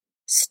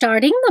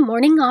Starting the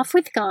morning off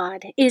with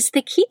God is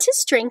the key to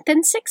strength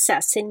and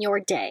success in your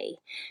day.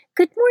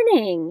 Good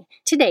morning.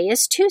 Today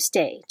is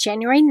Tuesday,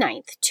 January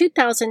 9th,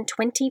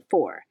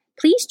 2024.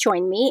 Please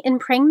join me in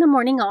praying the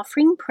morning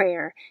offering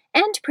prayer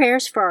and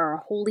prayers for our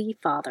Holy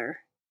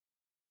Father.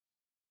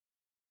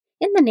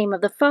 In the name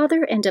of the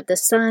Father, and of the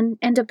Son,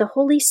 and of the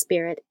Holy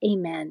Spirit,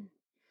 Amen.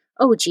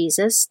 O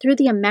Jesus, through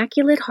the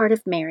Immaculate Heart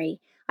of Mary,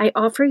 I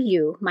offer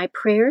you my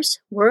prayers,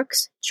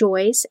 works,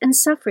 joys, and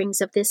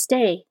sufferings of this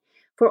day,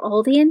 for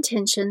all the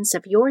intentions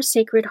of your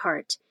Sacred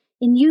Heart,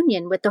 in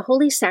union with the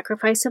holy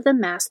sacrifice of the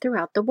Mass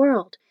throughout the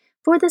world,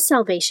 for the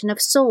salvation of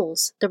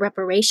souls, the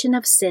reparation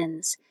of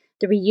sins,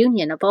 the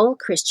reunion of all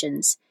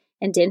Christians,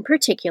 and in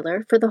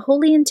particular for the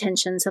holy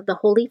intentions of the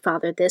Holy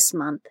Father this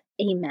month.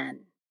 Amen.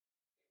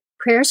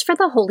 Prayers for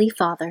the Holy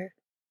Father.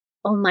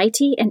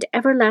 Almighty and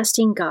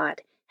everlasting God,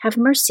 have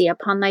mercy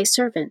upon thy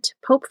servant,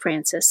 Pope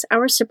Francis,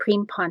 our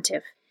Supreme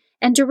Pontiff,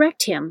 and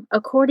direct him,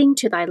 according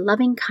to thy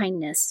loving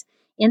kindness,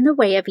 in the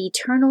way of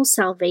eternal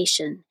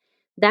salvation,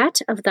 that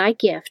of thy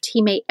gift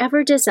he may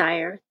ever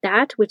desire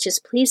that which is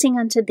pleasing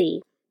unto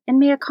thee, and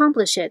may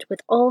accomplish it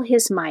with all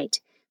his might,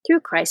 through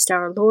Christ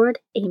our Lord.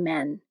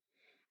 Amen.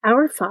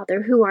 Our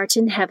Father, who art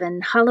in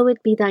heaven, hallowed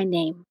be thy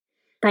name.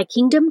 Thy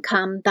kingdom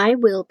come, thy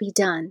will be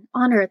done,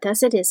 on earth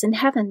as it is in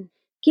heaven.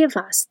 Give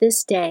us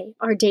this day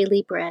our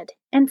daily bread,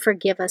 and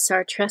forgive us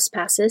our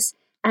trespasses,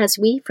 as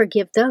we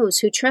forgive those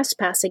who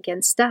trespass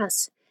against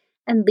us.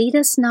 And lead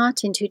us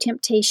not into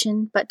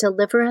temptation, but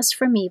deliver us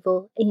from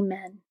evil.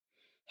 Amen.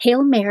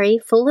 Hail Mary,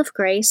 full of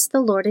grace, the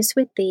Lord is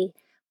with thee.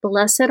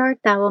 Blessed art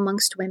thou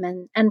amongst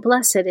women, and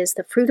blessed is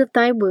the fruit of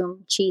thy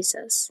womb,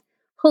 Jesus.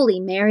 Holy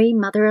Mary,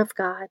 Mother of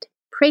God,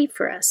 pray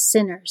for us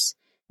sinners,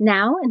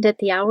 now and at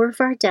the hour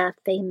of our death.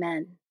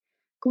 Amen.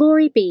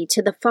 Glory be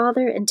to the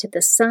Father, and to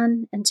the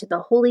Son, and to the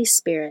Holy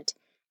Spirit,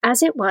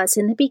 as it was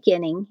in the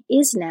beginning,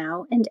 is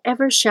now, and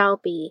ever shall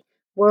be,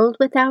 world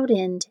without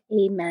end.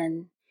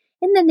 Amen.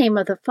 In the name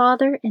of the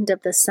Father, and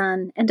of the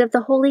Son, and of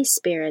the Holy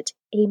Spirit.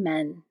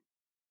 Amen.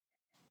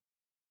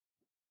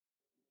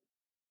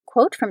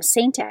 Quote from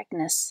St.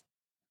 Agnes.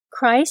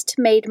 Christ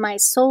made my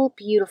soul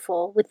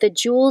beautiful with the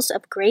jewels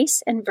of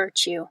grace and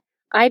virtue.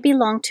 I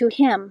belong to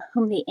him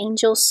whom the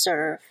angels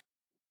serve.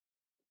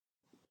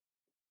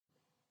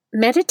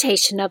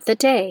 Meditation of the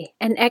Day,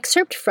 an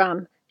excerpt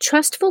from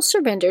Trustful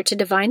Surrender to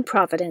Divine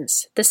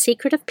Providence, The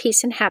Secret of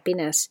Peace and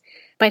Happiness,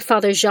 by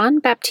Father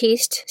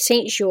Jean-Baptiste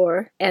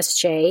Saint-Jour,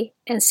 S.J.,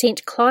 and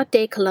Saint Claude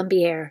de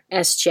Colombière,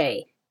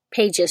 S.J.,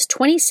 pages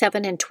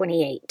 27 and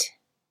 28.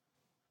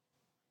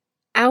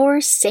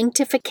 Our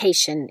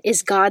sanctification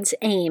is God's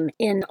aim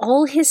in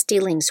all his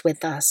dealings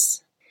with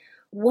us.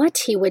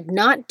 What he would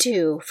not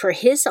do for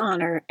his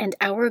honor and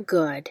our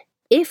good,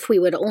 if we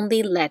would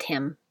only let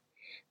him.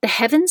 The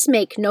heavens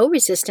make no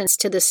resistance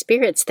to the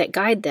spirits that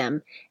guide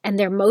them, and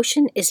their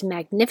motion is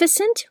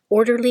magnificent,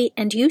 orderly,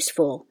 and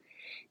useful.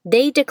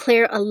 They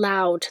declare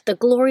aloud the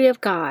glory of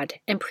God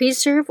and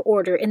preserve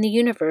order in the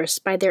universe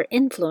by their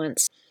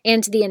influence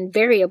and the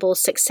invariable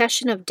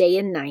succession of day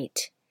and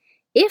night.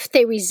 If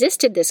they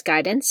resisted this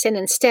guidance, and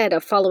instead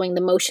of following the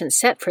motion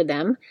set for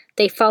them,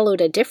 they followed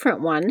a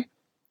different one,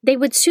 they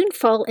would soon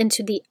fall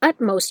into the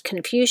utmost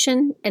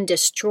confusion and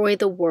destroy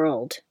the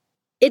world.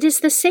 It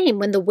is the same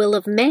when the will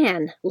of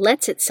man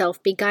lets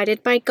itself be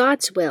guided by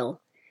God's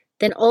will.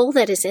 Then all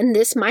that is in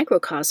this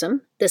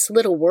microcosm, this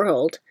little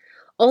world,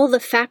 all the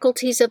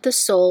faculties of the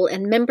soul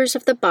and members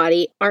of the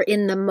body are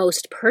in the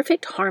most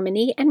perfect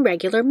harmony and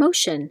regular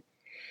motion.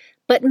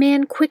 But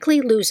man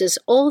quickly loses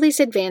all these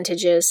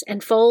advantages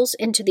and falls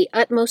into the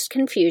utmost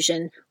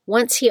confusion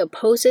once he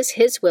opposes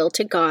his will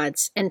to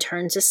God's and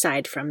turns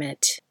aside from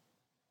it.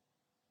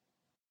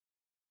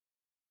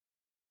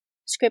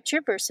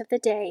 Scripture verse of the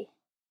day.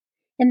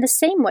 In the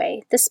same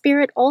way, the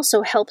Spirit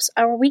also helps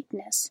our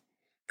weakness,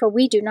 for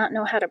we do not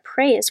know how to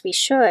pray as we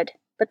should,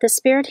 but the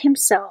Spirit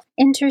himself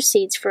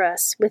intercedes for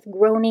us with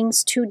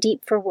groanings too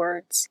deep for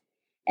words.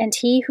 And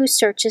he who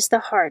searches the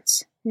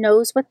hearts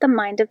knows what the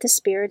mind of the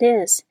Spirit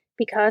is,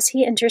 because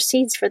he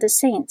intercedes for the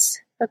saints,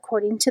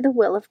 according to the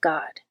will of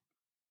God.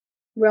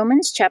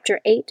 Romans chapter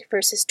 8,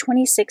 verses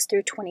 26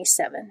 through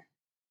 27.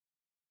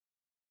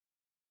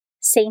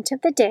 Saint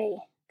of the Day.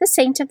 The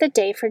saint of the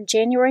day for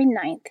January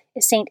 9th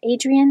is Saint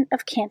Adrian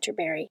of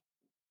Canterbury.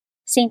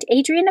 Saint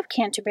Adrian of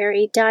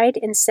Canterbury died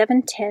in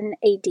 710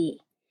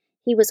 A.D.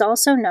 He was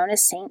also known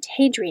as Saint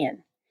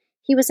Hadrian.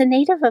 He was a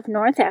native of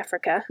North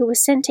Africa who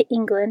was sent to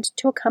England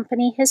to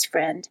accompany his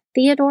friend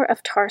Theodore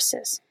of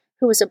Tarsus,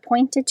 who was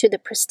appointed to the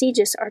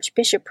prestigious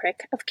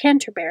archbishopric of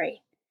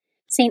Canterbury.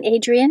 Saint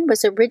Adrian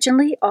was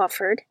originally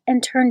offered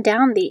and turned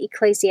down the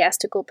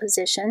ecclesiastical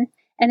position,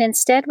 and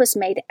instead was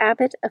made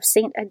abbot of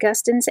St.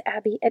 Augustine's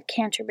Abbey at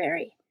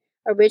Canterbury,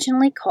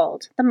 originally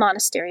called the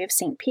Monastery of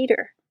St.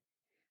 Peter.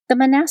 The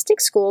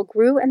monastic school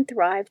grew and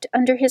thrived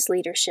under his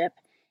leadership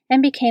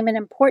and became an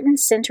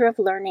important center of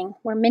learning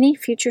where many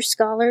future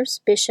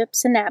scholars,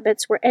 bishops, and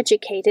abbots were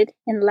educated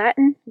in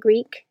Latin,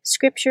 Greek,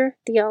 scripture,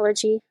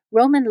 theology,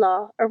 Roman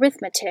law,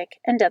 arithmetic,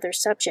 and other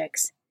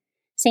subjects.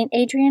 St.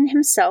 Adrian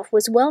himself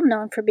was well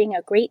known for being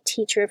a great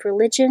teacher of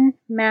religion,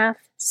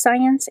 math,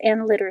 science,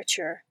 and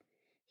literature.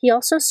 He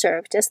also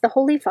served as the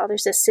Holy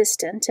Father's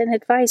assistant and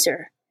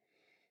advisor.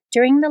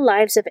 During the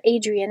lives of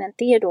Adrian and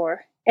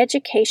Theodore,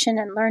 education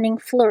and learning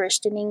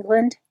flourished in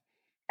England.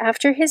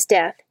 After his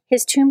death,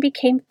 his tomb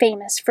became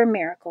famous for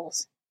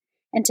miracles.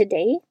 And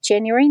today,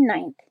 January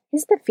 9th,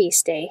 is the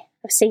feast day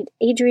of St.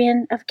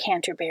 Adrian of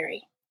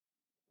Canterbury.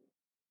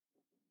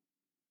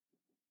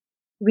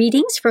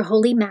 Readings for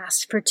Holy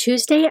Mass for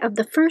Tuesday of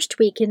the first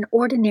week in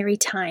Ordinary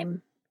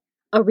Time.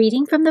 A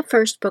reading from the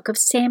first book of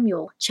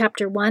Samuel,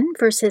 chapter 1,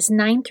 verses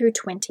 9 through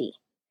 20.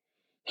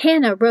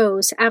 Hannah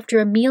rose after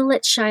a meal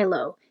at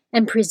Shiloh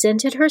and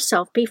presented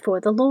herself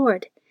before the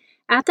Lord.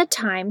 At the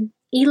time,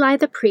 Eli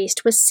the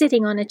priest was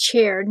sitting on a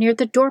chair near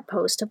the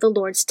doorpost of the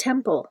Lord's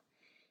temple.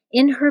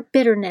 In her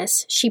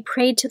bitterness, she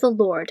prayed to the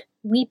Lord,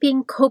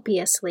 weeping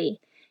copiously,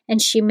 and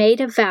she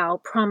made a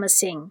vow,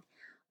 promising,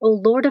 O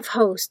Lord of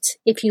hosts,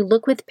 if you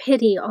look with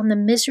pity on the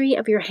misery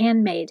of your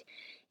handmaid,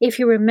 if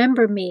you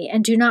remember me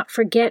and do not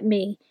forget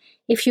me,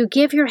 if you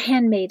give your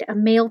handmaid a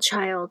male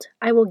child,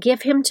 I will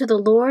give him to the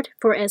Lord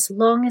for as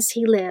long as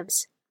he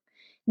lives.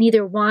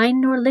 Neither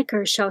wine nor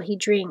liquor shall he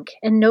drink,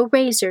 and no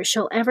razor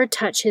shall ever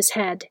touch his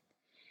head.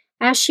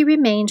 As she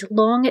remained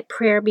long at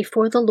prayer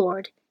before the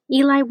Lord,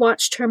 Eli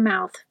watched her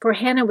mouth, for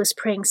Hannah was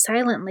praying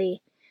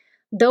silently.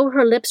 Though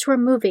her lips were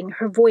moving,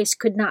 her voice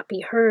could not be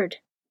heard.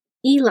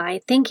 Eli,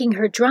 thinking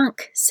her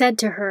drunk, said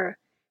to her,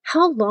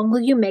 How long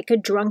will you make a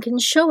drunken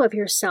show of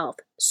yourself?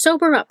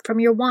 Sober up from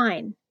your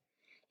wine.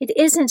 It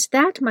isn't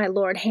that, my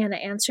lord, Hannah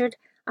answered.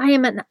 I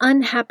am an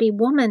unhappy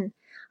woman.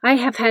 I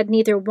have had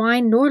neither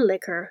wine nor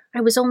liquor. I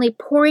was only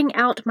pouring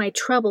out my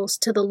troubles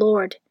to the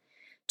Lord.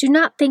 Do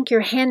not think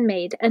your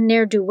handmaid a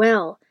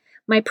ne'er-do-well.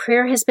 My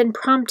prayer has been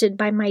prompted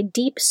by my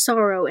deep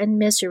sorrow and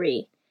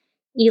misery.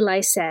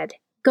 Eli said,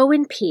 Go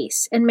in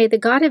peace, and may the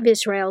God of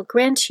Israel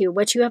grant you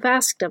what you have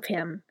asked of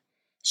him.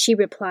 She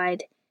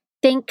replied,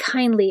 Think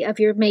kindly of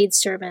your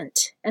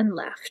maidservant, and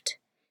left.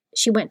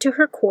 She went to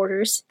her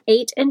quarters,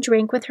 ate and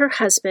drank with her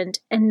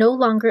husband, and no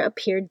longer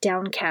appeared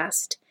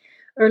downcast.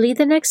 Early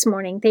the next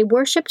morning they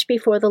worshipped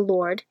before the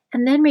Lord,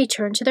 and then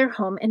returned to their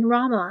home in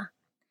Ramah.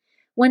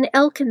 When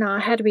Elkanah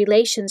had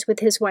relations with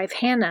his wife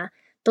Hannah,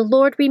 the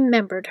Lord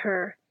remembered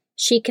her.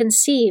 She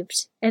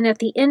conceived, and at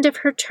the end of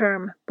her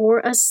term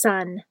bore a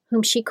son,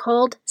 whom she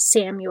called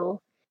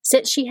Samuel,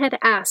 since she had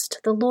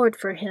asked the Lord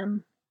for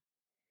him.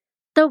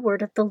 The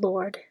Word of the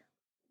Lord.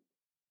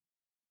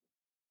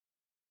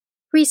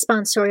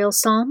 Responsorial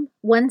Psalm,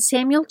 1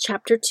 Samuel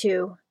chapter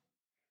 2.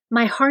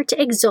 My heart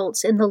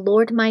exults in the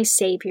Lord my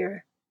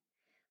Savior.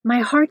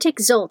 My heart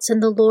exults in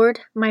the Lord,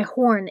 my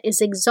horn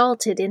is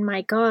exalted in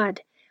my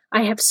God.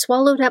 I have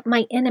swallowed up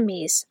my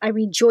enemies, I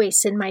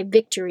rejoice in my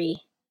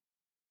victory.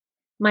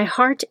 My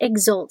heart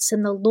exults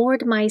in the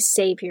Lord my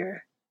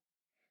Savior.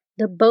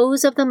 The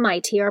bows of the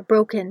mighty are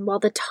broken, while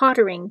the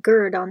tottering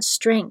gird on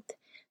strength.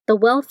 The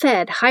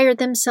well-fed hire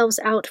themselves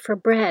out for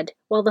bread,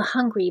 while the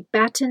hungry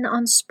batten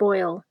on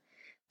spoil.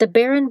 The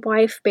barren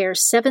wife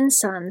bears 7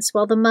 sons,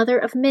 while the mother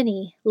of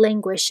many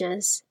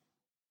languishes.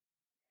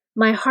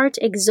 My heart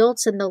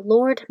exults in the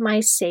Lord my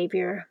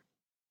Savior.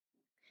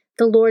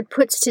 The Lord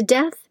puts to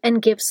death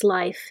and gives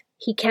life.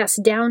 He casts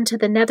down to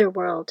the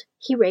netherworld.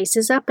 He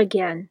raises up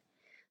again.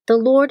 The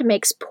Lord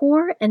makes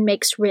poor and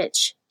makes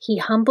rich. He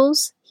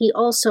humbles, he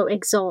also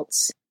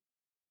exalts.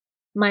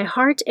 My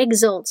heart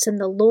exults in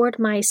the Lord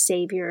my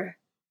Savior.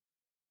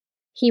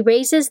 He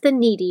raises the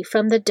needy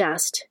from the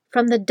dust.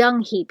 From the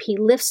dung heap he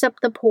lifts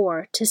up the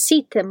poor, to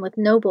seat them with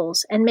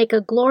nobles and make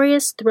a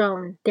glorious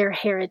throne their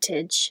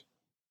heritage.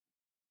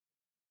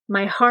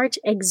 My heart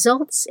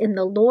exults in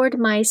the Lord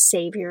my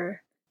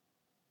Savior.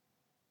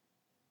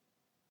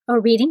 A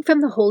reading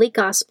from the Holy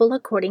Gospel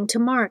according to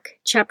Mark,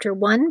 chapter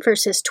 1,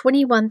 verses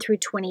 21 through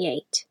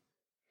 28.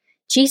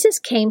 Jesus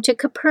came to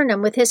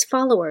Capernaum with his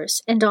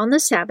followers, and on the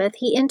Sabbath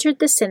he entered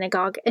the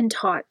synagogue and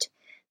taught.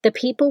 The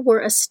people were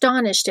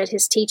astonished at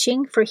his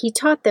teaching, for he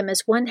taught them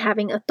as one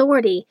having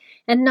authority,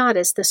 and not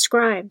as the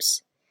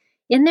scribes.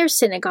 In their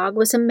synagogue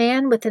was a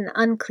man with an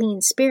unclean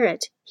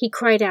spirit. He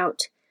cried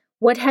out,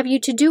 What have you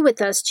to do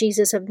with us,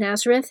 Jesus of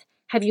Nazareth?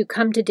 Have you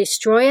come to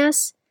destroy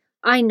us?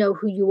 I know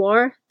who you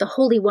are, the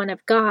Holy One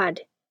of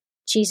God.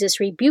 Jesus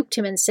rebuked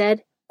him and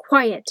said,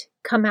 Quiet,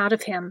 come out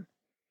of him.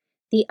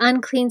 The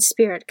unclean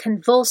spirit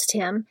convulsed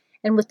him,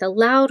 and with a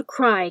loud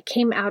cry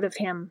came out of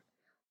him.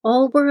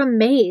 All were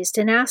amazed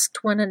and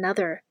asked one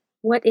another,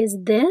 What is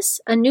this?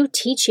 A new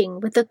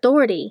teaching with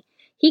authority.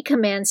 He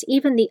commands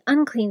even the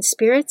unclean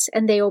spirits,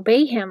 and they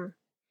obey him.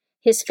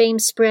 His fame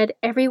spread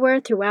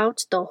everywhere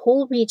throughout the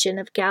whole region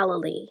of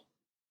Galilee.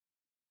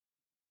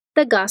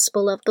 The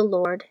Gospel of the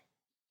Lord.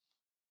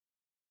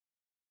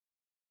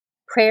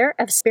 Prayer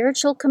of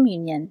Spiritual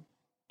Communion.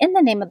 In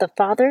the name of the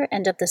Father,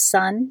 and of the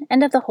Son,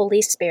 and of the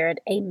Holy Spirit.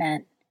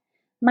 Amen.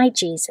 My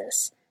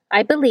Jesus,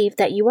 I believe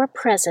that you are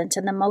present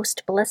in the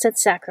most blessed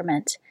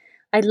sacrament.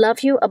 I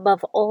love you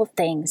above all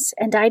things,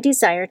 and I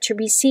desire to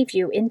receive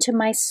you into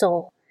my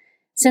soul.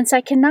 Since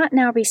I cannot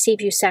now receive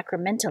you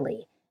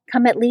sacramentally,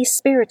 Come at least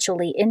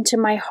spiritually into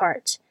my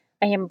heart.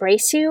 I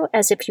embrace you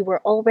as if you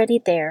were already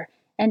there,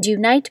 and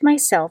unite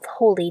myself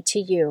wholly to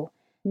you.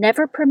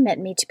 Never permit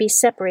me to be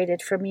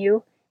separated from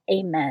you.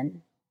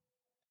 Amen.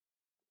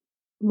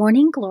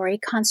 Morning Glory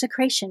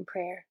Consecration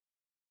Prayer.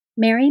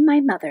 Mary, my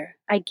mother,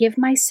 I give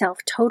myself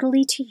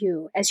totally to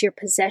you as your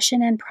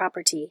possession and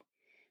property.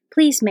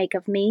 Please make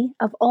of me,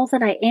 of all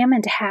that I am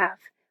and have,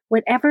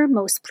 whatever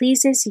most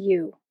pleases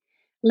you.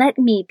 Let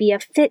me be a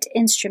fit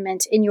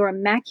instrument in your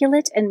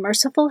immaculate and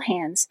merciful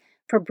hands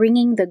for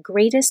bringing the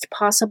greatest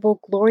possible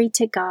glory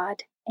to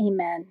God.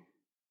 Amen.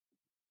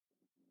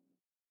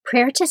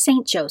 Prayer to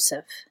Saint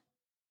Joseph.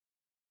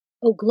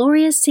 O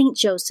glorious Saint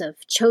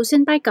Joseph,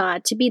 chosen by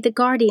God to be the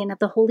guardian of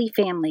the Holy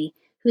Family,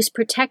 whose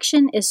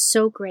protection is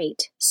so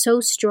great, so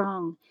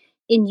strong,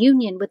 in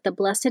union with the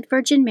Blessed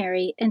Virgin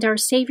Mary and our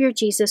Savior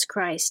Jesus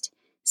Christ,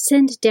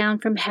 send down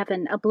from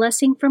heaven a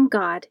blessing from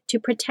God to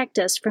protect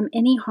us from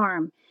any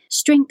harm,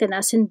 strengthen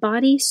us in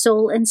body,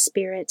 soul, and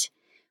spirit.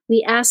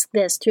 We ask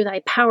this through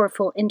thy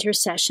powerful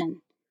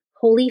intercession.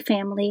 Holy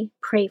Family,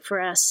 pray for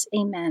us.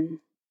 Amen.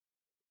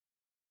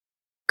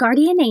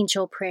 Guardian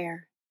Angel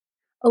Prayer.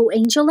 O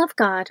angel of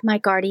God, my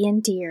guardian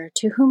dear,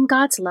 to whom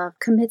God's love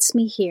commits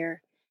me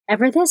here,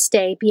 ever this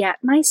day be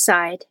at my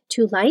side,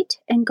 to light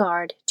and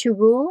guard, to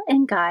rule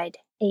and guide.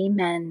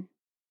 Amen.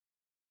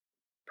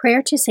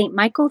 Prayer to Saint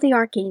Michael the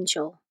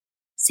Archangel.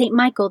 Saint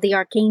Michael the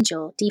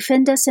Archangel,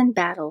 defend us in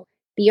battle,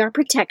 be our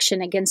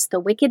protection against the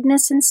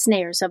wickedness and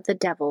snares of the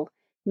devil.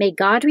 May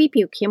God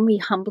rebuke him, we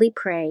humbly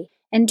pray,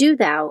 and do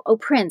thou, O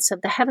Prince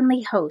of the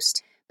heavenly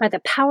host, by the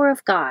power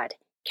of God,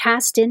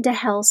 cast into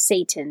hell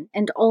Satan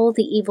and all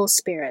the evil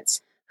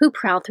spirits who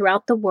prowl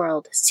throughout the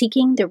world,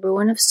 seeking the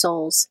ruin of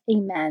souls.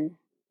 Amen.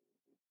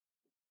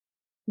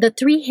 The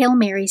Three Hail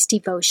Marys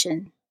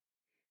Devotion.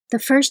 The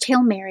first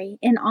Hail Mary,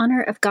 in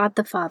honor of God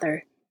the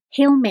Father.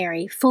 Hail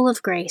Mary, full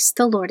of grace,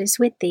 the Lord is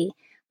with thee.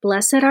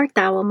 Blessed art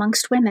thou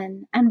amongst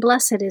women, and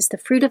blessed is the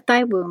fruit of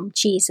thy womb,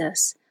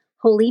 Jesus.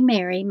 Holy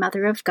Mary,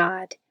 Mother of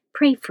God,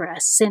 pray for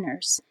us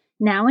sinners,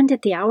 now and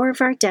at the hour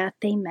of our death.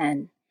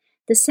 Amen.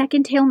 The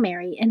second Hail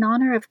Mary, in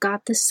honor of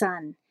God the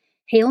Son.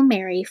 Hail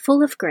Mary,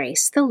 full of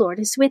grace, the Lord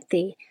is with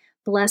thee.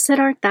 Blessed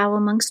art thou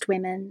amongst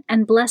women,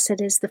 and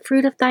blessed is the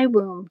fruit of thy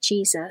womb,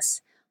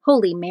 Jesus.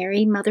 Holy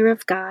Mary, Mother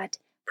of God,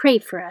 pray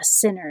for us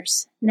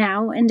sinners,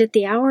 now and at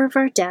the hour of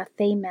our death.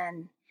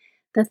 Amen.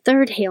 The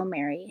third Hail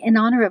Mary, in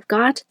honor of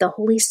God the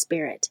Holy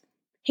Spirit.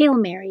 Hail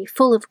Mary,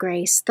 full of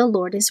grace, the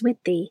Lord is with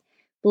thee.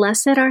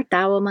 Blessed art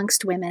thou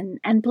amongst women,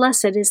 and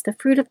blessed is the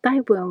fruit of thy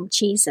womb,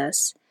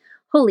 Jesus.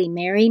 Holy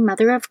Mary,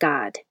 Mother of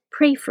God,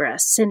 pray for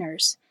us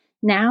sinners,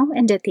 now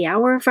and at the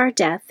hour of our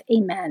death.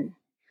 Amen.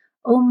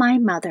 O my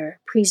Mother,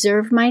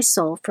 preserve my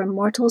soul from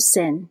mortal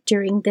sin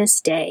during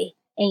this day.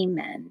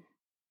 Amen.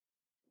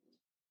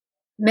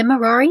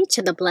 Memorare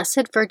to the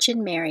Blessed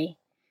Virgin Mary.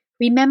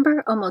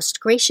 Remember, O most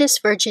gracious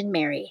Virgin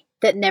Mary,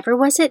 that never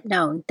was it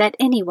known that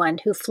anyone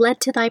who fled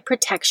to thy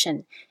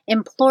protection,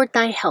 implored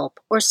thy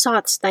help, or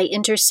sought thy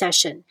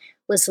intercession,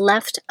 was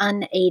left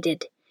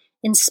unaided.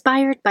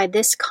 Inspired by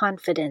this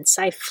confidence,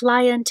 I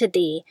fly unto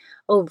thee,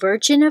 O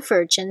Virgin of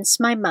Virgins,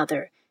 my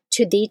Mother.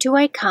 To thee do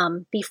I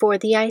come, before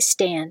thee I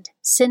stand,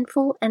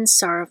 sinful and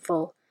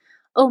sorrowful.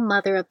 O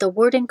Mother of the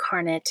Word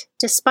incarnate,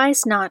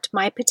 despise not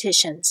my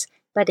petitions,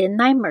 but in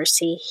thy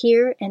mercy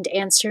hear and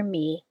answer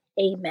me.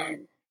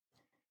 Amen.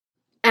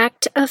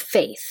 Act of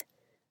Faith.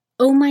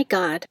 O my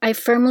God, I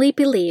firmly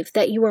believe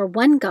that you are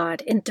one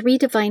God in three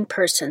divine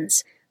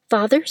persons,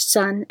 Father,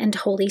 Son, and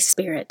Holy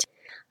Spirit.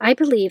 I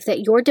believe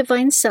that your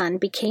divine Son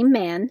became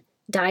man,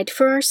 died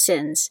for our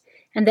sins,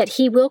 and that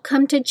he will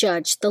come to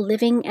judge the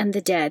living and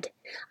the dead.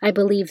 I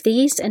believe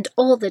these and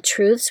all the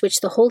truths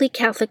which the Holy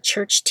Catholic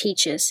Church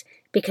teaches,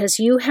 because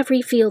you have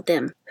revealed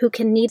them, who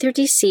can neither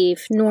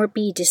deceive nor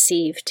be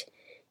deceived.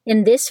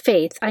 In this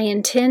faith I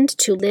intend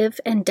to live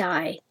and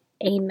die.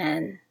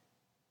 Amen.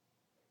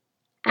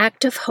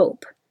 Act of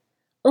Hope.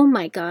 O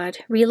my God,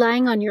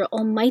 relying on your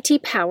almighty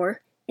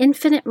power,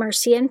 infinite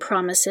mercy, and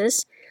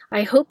promises,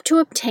 I hope to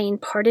obtain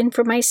pardon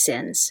for my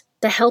sins,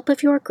 the help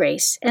of your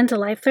grace, and the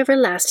life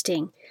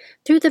everlasting,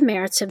 through the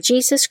merits of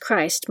Jesus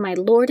Christ, my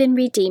Lord and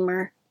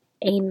Redeemer.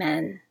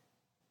 Amen.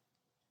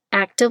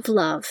 Act of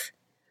Love.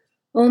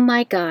 O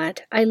my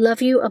God, I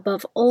love you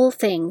above all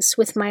things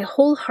with my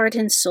whole heart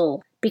and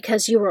soul,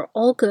 because you are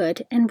all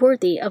good and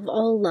worthy of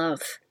all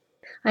love.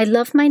 I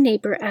love my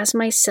neighbor as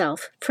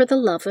myself for the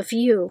love of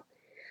you.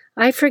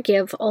 I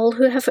forgive all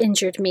who have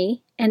injured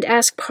me, and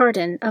ask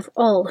pardon of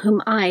all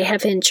whom I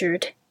have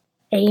injured.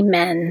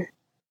 Amen.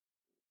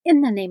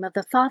 In the name of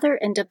the Father,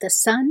 and of the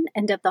Son,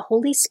 and of the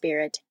Holy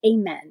Spirit.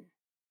 Amen.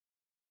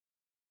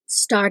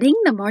 Starting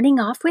the morning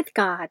off with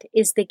God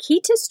is the key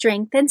to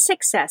strength and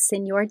success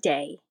in your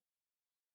day.